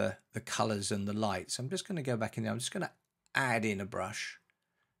colors and the lights. I'm just going to go back in there. I'm just going to add in a brush,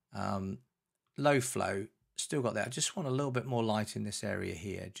 low flow. Still got that. I just want a little bit more light in this area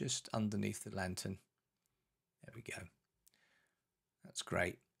here, just underneath the lantern. There we go. That's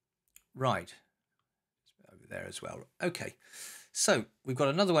great. Right. Over there as well. Okay. So we've got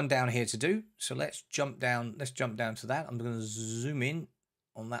another one down here to do. So let's jump down. Let's jump down to that. I'm going to zoom in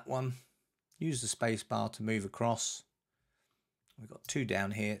on that one. Use the space bar to move across. We've got 2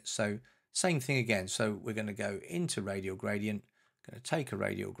 down here. So same thing again. So we're going to go into radial gradient. Going to take a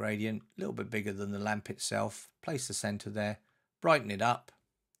radial gradient, a little bit bigger than the lamp itself, place the center there, brighten it up,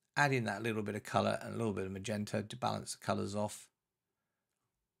 add in that little bit of color and a little bit of magenta to balance the colors off.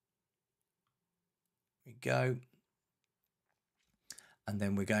 There we go. And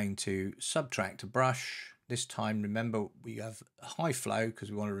then we're going to subtract a brush. This time, remember, we have high flow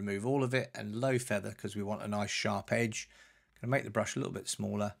because we want to remove all of it, and low feather because we want a nice sharp edge. Going to make the brush a little bit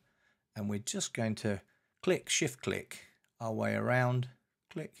smaller, and we're just going to click, shift click our way around,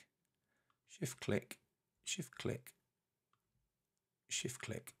 click, shift click, shift click, shift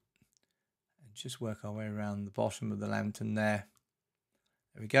click, and just work our way around the bottom of the lantern there.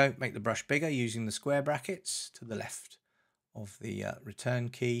 There we go. Make the brush bigger using the square brackets to the left of the return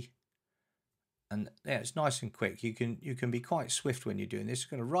key, and yeah, it's nice and quick. You can be quite swift when you're doing this.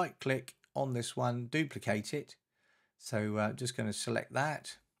 You're going to right click on this one, duplicate it. So just going to select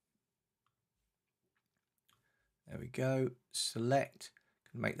that. There we go. Select.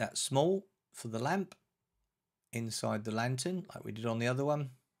 Can make that small for the lamp inside the lantern like we did on the other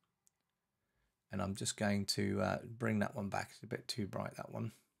one. And I'm just going to bring that one back. It's a bit too bright, that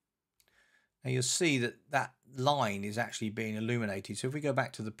one. Now you'll see that that line is actually being illuminated. So if we go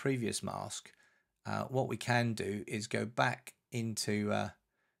back to the previous mask, what we can do is go back into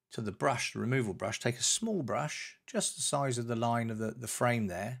to the brush, the removal brush, take a small brush, just the size of the line of the frame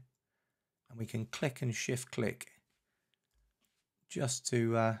there, and we can click and shift click just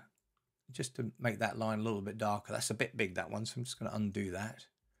to just to make that line a little bit darker. That's a bit big, that one, so I'm just going to undo that.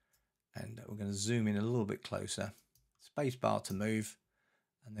 And we're going to zoom in a little bit closer. Space bar to move.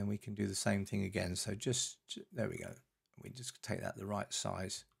 And then we can do the same thing again. So just there we go. We just take that the right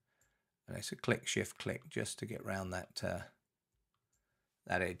size. And it's a click, shift, click, just to get around that,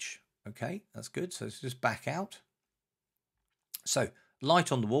 that edge. Okay, that's good. So let's just back out. So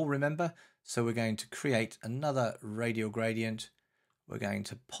light on the wall, remember? So we're going to create another radial gradient. We're going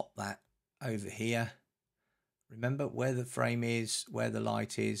to pop that over here. Remember where the frame is, where the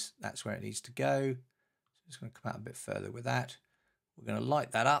light is, that's where it needs to go. So just going to come out a bit further with that. We're going to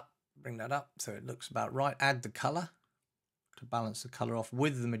light that up, bring that up so it looks about right. Add the color to balance the color off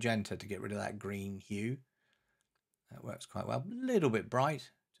with the magenta to get rid of that green hue. That works quite well. A little bit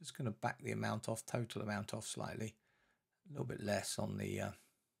bright. Just going to back the amount off, total amount off slightly. A little bit less on the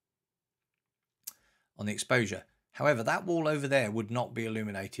exposure. However, that wall over there would not be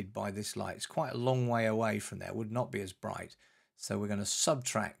illuminated by this light. It's quite a long way away from there. It would not be as bright. So we're going to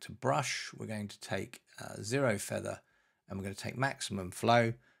subtract a brush. We're going to take 0 feather and we're going to take maximum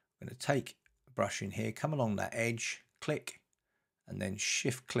flow. We're going to take a brush in here, come along that edge, click, and then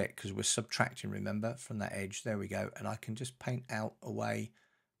shift click because we're subtracting, remember, from that edge. There we go. And I can just paint out away,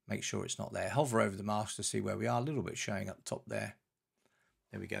 make sure it's not there. Hover over the mask to see where we are. A little bit showing up top there.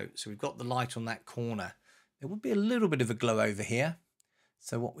 There we go. So we've got the light on that corner. There would be a little bit of a glow over here.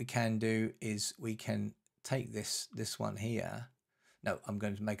 So what we can do is we can take this one here. No, I'm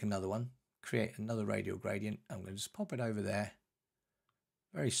going to make another one, create another radial gradient. I'm going to just pop it over there.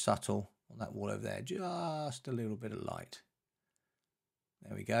 Very subtle on that wall over there. Just a little bit of light.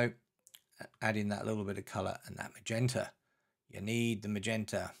 There we go. Add in that little bit of color and that magenta. You need the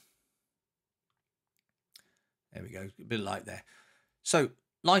magenta. There we go. A bit of light there. So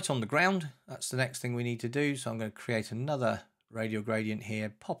light on the ground, that's the next thing we need to do. So I'm going to create another radial gradient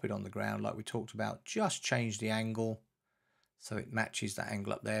here, pop it on the ground like we talked about, just change the angle so it matches that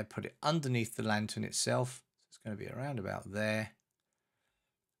angle up there, put it underneath the lantern itself. So it's going to be around about there.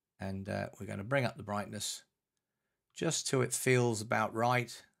 And we're going to bring up the brightness just till it feels about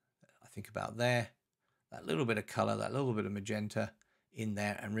right. I think about there, that little bit of color, that little bit of magenta in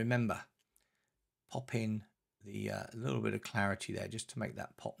there. And remember, pop in the little bit of clarity there just to make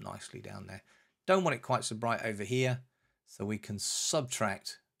that pop nicely down there. Don't want it quite so bright over here, so we can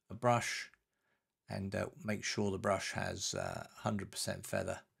subtract a brush and make sure the brush has 100%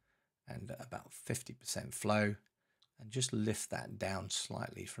 feather and about 50% flow, and just lift that down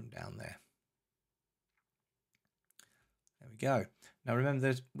slightly from down there. There we go. Now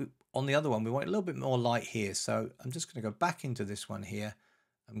remember, on the other one we want a little bit more light here, so I'm just going to go back into this one here.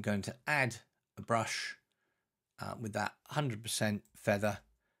 I'm going to add a brush with that 100% feather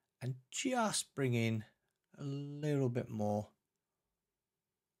and just bring in a little bit more.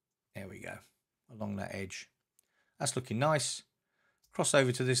 There we go, along that edge. That's looking nice. Cross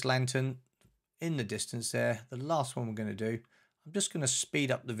over to this lantern in the distance there. The last one we're going to do, I'm just going to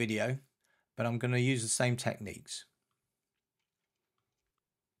speed up the video, but I'm going to use the same techniques.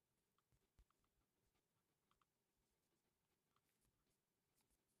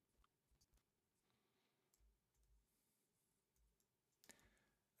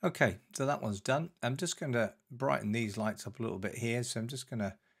 Okay, so that one's done. I'm just going to brighten these lights up a little bit here. So I'm just going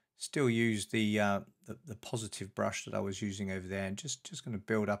to still use the positive brush that I was using over there, and just going to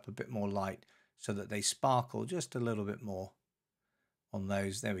build up a bit more light so that they sparkle just a little bit more on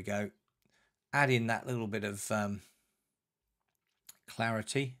those. There we go. Add in that little bit of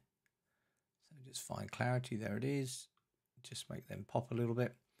clarity. So just find clarity. There it is. Just make them pop a little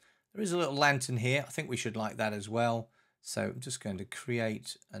bit. There is a little lantern here. I think we should like that as well. So I'm just going to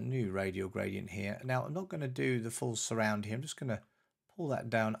create a new radial gradient here. Now I'm not going to do the full surround here. I'm just going to pull that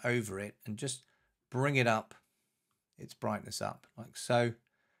down over it and just bring it up, its brightness up like so.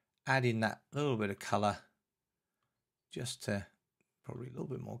 Add in that little bit of color, just to probably a little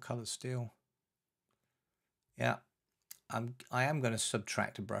bit more color still. Yeah, I am going to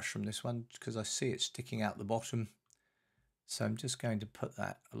subtract a brush from this one because I see it sticking out the bottom. So I'm just going to put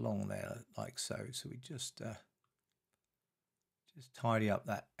that along there like so. So we just tidy up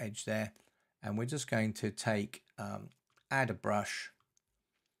that edge there, and we're just going to take add a brush,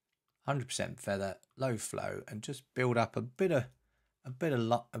 100% feather, low flow, and just build up a bit of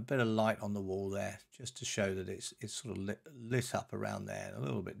light on the wall there, just to show that it's sort of lit up around there, and a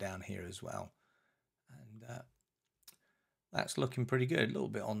little bit down here as well. And that's looking pretty good. A little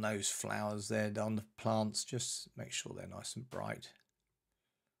bit on those flowers there, on the plants, just make sure they're nice and bright.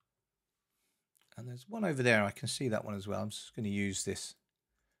 And there's one over there, I can see that one as well. I'm just going to use this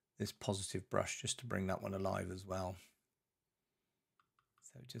positive brush just to bring that one alive as well.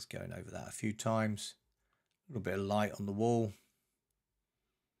 So just going over that a few times. A little bit of light on the wall.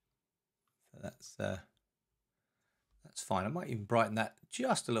 So that's fine. I might even brighten that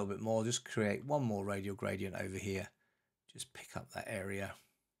just a little bit more. Just create one more radial gradient over here. Just pick up that area.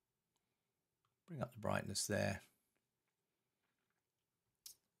 Bring up the brightness there.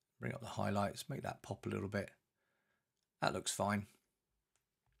 Bring up the highlights. Make that pop a little bit. That looks fine.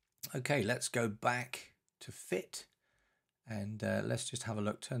 Okay, let's go back to fit. And let's just have a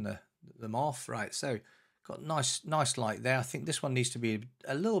look. Turn them off. Right, so got nice light there. I think this one needs to be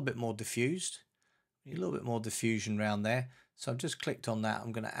a little bit more diffused. A little bit more diffusion around there. So I've just clicked on that.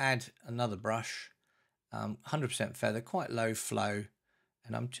 I'm going to add another brush, 100% feather, quite low flow.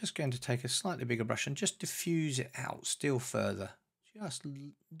 And I'm just going to take a slightly bigger brush and just diffuse it out still further.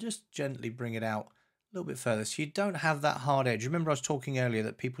 Just gently bring it out a little bit further. So you don't have that hard edge. Remember I was talking earlier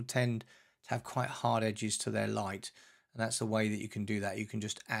that people tend to have quite hard edges to their light. And that's the way that you can do that. You can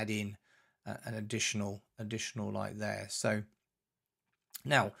just add in an additional light there. So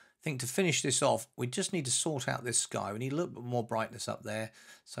now, I think to finish this off, we just need to sort out this sky. We need a little bit more brightness up there.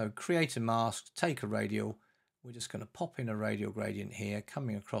 So create a mask, take a radial. We're just going to pop in a radial gradient here,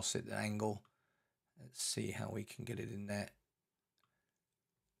 coming across at the angle. Let's see how we can get it in there.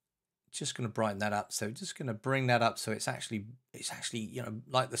 Just going to brighten that up. So just going to bring that up so it's actually you know,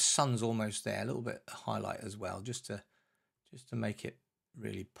 like the sun's almost there. A little bit of highlight as well, just to make it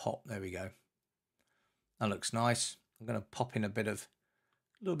really pop. There we go. That looks nice. I'm going to pop in a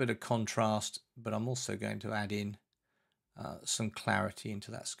little bit of contrast, but I'm also going to add in some clarity into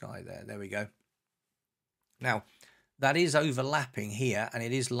that sky there. There we go. Now, that is overlapping here, and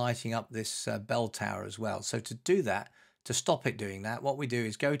it is lighting up this bell tower as well. So to do that, to stop it doing that, what we do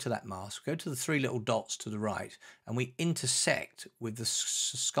is go to that mask, go to the three little dots to the right, and we intersect with the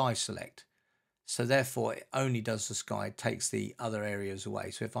sky select. So therefore, it only does the sky, takes the other areas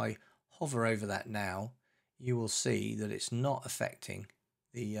away. So if I hover over that now, you will see that it's not affecting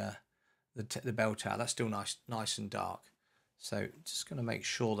the bell tower. That's still nice and dark. So just going to make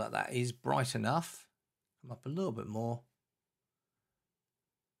sure that that is bright enough. Come up a little bit more.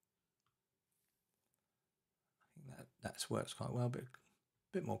 I think that works quite well, but a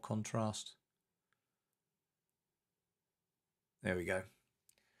bit more contrast. There we go.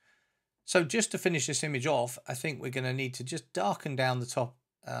 So just to finish this image off, I think we're going to need to just darken down the top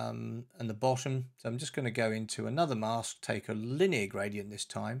and the bottom. So I'm just going to go into another mask, take a linear gradient this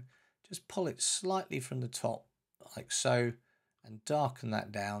time, just pull it slightly from the top like so, and darken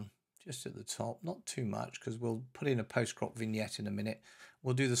that down just at the top, not too much because we'll put in a post-crop vignette in a minute.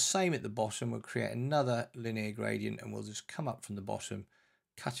 We'll do the same at the bottom. We'll create another linear gradient and we'll just come up from the bottom,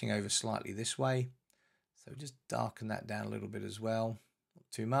 cutting over slightly this way. So just darken that down a little bit as well, not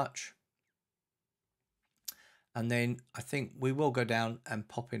too much. And then I think we will go down and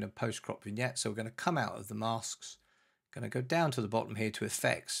pop in a post-crop vignette. So we're going to come out of the masks, going to go down to the bottom here to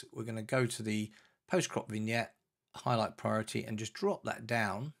effects. We're going to go to the post-crop vignette, highlight priority, and just drop that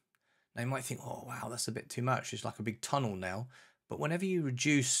down. Now you might think, oh wow, that's a bit too much. It's like a big tunnel now. But whenever you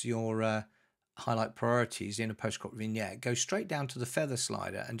reduce your highlight priorities in a post-crop vignette, go straight down to the feather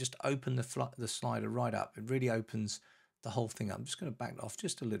slider and just open the slider right up. It really opens the whole thing up. I'm just going to back it off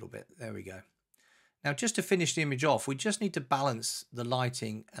just a little bit. There we go. Now, just to finish the image off, we just need to balance the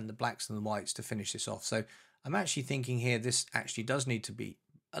lighting and the blacks and the whites to finish this off. So I'm actually thinking here, this actually does need to be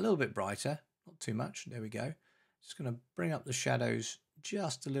a little bit brighter, not too much. There we go. Just going to bring up the shadows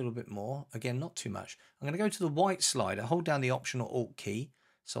just a little bit more. Again, not too much. I'm going to go to the white slider, hold down the optional Alt key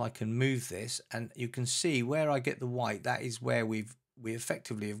so I can move this. And you can see where I get the white, that is where we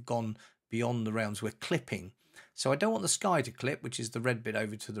effectively have gone beyond the realms. We're clipping. So I don't want the sky to clip, which is the red bit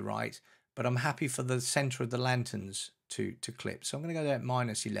over to the right. But I'm happy for the center of the lanterns to clip. So I'm going to go there at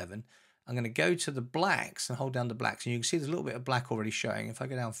 -11. I'm going to go to the blacks and hold down the blacks. And you can see there's a little bit of black already showing. If I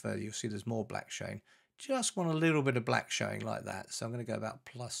go down further, you'll see there's more black showing. Just want a little bit of black showing like that. So I'm going to go about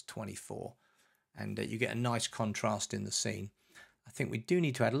 +24. And you get a nice contrast in the scene. I think we do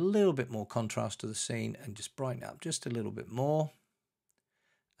need to add a little bit more contrast to the scene and just brighten it up just a little bit more.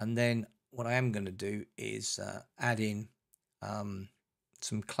 And then what I am going to do is add in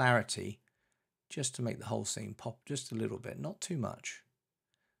some clarity just to make the whole scene pop just a little bit, not too much.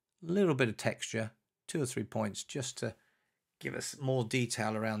 A little bit of texture, 2 or 3 points, just to give us more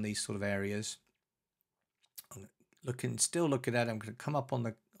detail around these sort of areas. I'm still looking at it. I'm going to come up on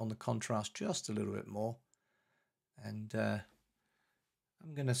the contrast just a little bit more, and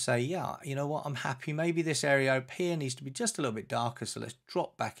I'm going to say, yeah, you know what, I'm happy. Maybe this area up here needs to be just a little bit darker. So let's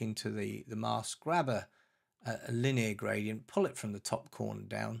drop back into the mask, grab a linear gradient, pull it from the top corner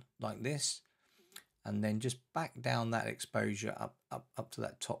down like this. and then just back down that exposure up to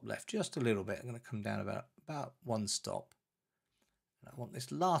that top left just a little bit. I'm going to come down about 1 stop. And I want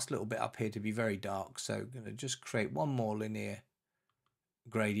this last little bit up here to be very dark, so I'm going to just create one more linear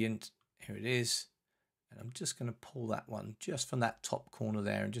gradient. Here it is, and I'm just going to pull that one just from that top corner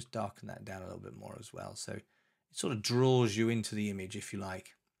there and just darken that down a little bit more as well, so it sort of draws you into the image, if you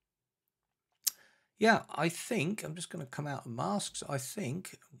like. Yeah, I think I'm just going to come out of masks. I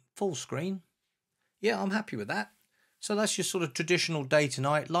think full screen. Yeah, I'm happy with that. So that's your sort of traditional day to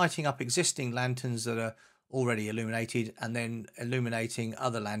night, lighting up existing lanterns that are already illuminated and then illuminating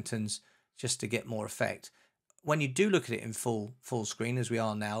other lanterns just to get more effect. When you do look at it in full screen, as we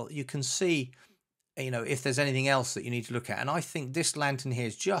are now, you can see, you know, if there's anything else that you need to look at. And I think this lantern here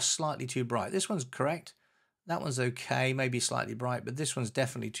is just slightly too bright. This one's correct. That one's okay, maybe slightly bright, but this one's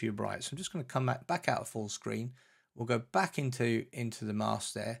definitely too bright. So I'm just going to come back out of full screen. We'll go back into the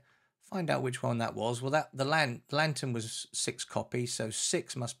mask there, find out which one that was. Well, the lantern was 6 copies, so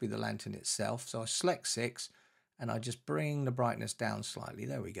 6 must be the lantern itself. So I select 6, and I just bring the brightness down slightly.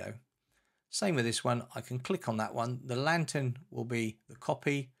 There we go. Same with this one. I can click on that one. The lantern will be the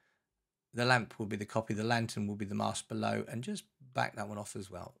copy. The lamp will be the copy. The lantern will be the mask below, and just back that one off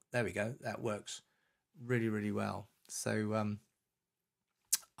as well. There we go. That works really, really well. So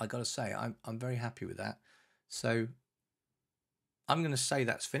I got to say, I'm very happy with that. So I'm going to say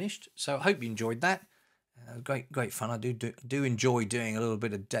that's finished. So I hope you enjoyed that. Great fun. I do enjoy doing a little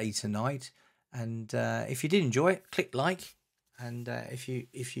bit of day to night. And if you did enjoy it, click like. And if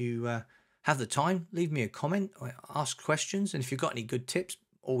you have the time, leave me a comment or ask questions. And if you've got any good tips,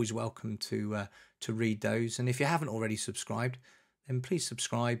 always welcome to read those. And if you haven't already subscribed, then please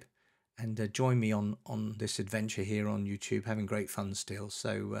subscribe and join me on this adventure here on YouTube, having great fun still.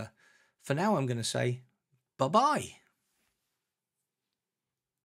 So for now, I'm going to say bye-bye.